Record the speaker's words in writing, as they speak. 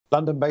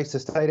London-based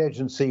estate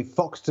agency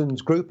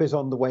Foxtons Group is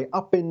on the way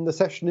up in the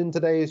session in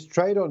today's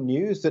trade on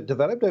news that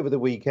developed over the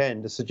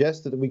weekend to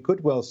suggest that we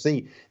could well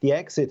see the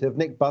exit of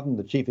Nick Budden,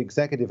 the chief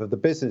executive of the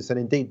business. And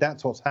indeed,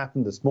 that's what's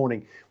happened this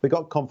morning. We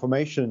got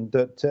confirmation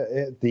that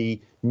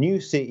the new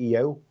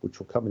CEO, which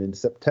will come in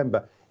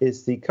September,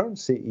 is the current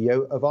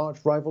CEO of arch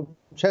rival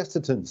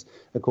Chesterton's.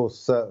 Of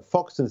course,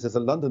 Foxtons is a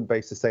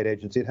London-based estate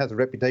agency. It has a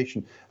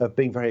reputation of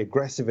being very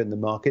aggressive in the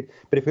market.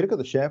 But if we look at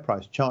the share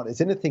price chart,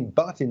 it's anything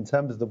but in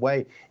terms of the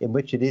way in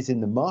which it is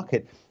in the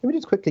market. Let me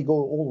just quickly go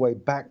all the way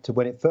back to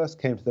when it first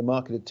came to the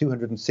market at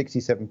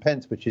 267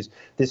 pence, which is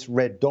this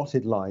red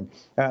dotted line.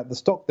 The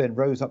stock then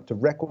rose up to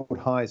record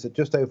highs at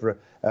just over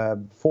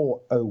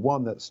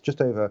 401. That's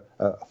just over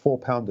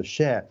 £4 a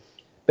share.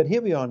 But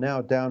here we are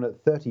now down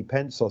at 30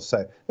 pence or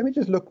so. Let me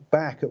just look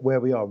back at where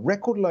we are.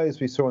 Record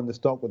lows we saw in the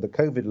stock with the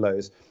COVID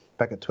lows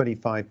back at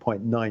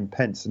 25.9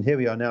 pence. And here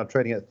we are now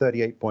trading at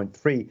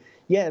 38.3.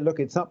 Yeah, look,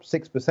 it's up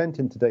 6%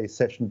 in today's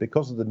session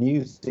because of the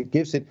news. It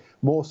gives it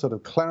more sort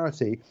of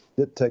clarity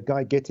that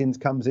Guy Gittins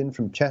comes in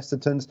from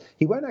Chesterton's.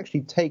 He won't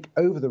actually take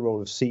over the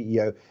role of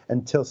CEO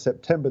until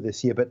September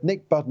this year, but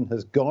Nick Budden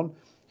has gone.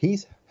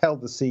 He's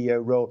held the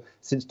CEO role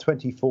since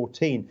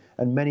 2014,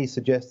 and many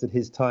suggest that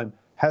his time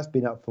has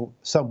been up for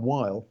some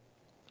while.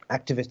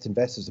 Activist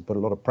investors have put a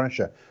lot of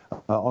pressure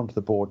onto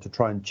the board to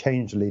try and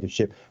change the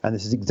leadership, and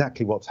this is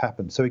exactly what's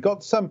happened. So we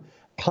got some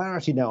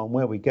clarity now on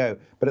where we go,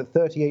 but at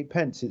 38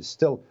 pence, it's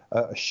still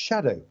a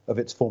shadow of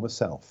its former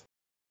self.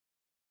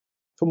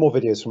 For more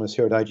videos from us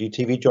here at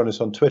IGTV, join us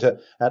on Twitter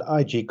at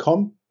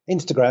IGCom,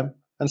 Instagram,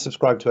 and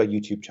subscribe to our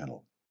YouTube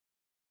channel.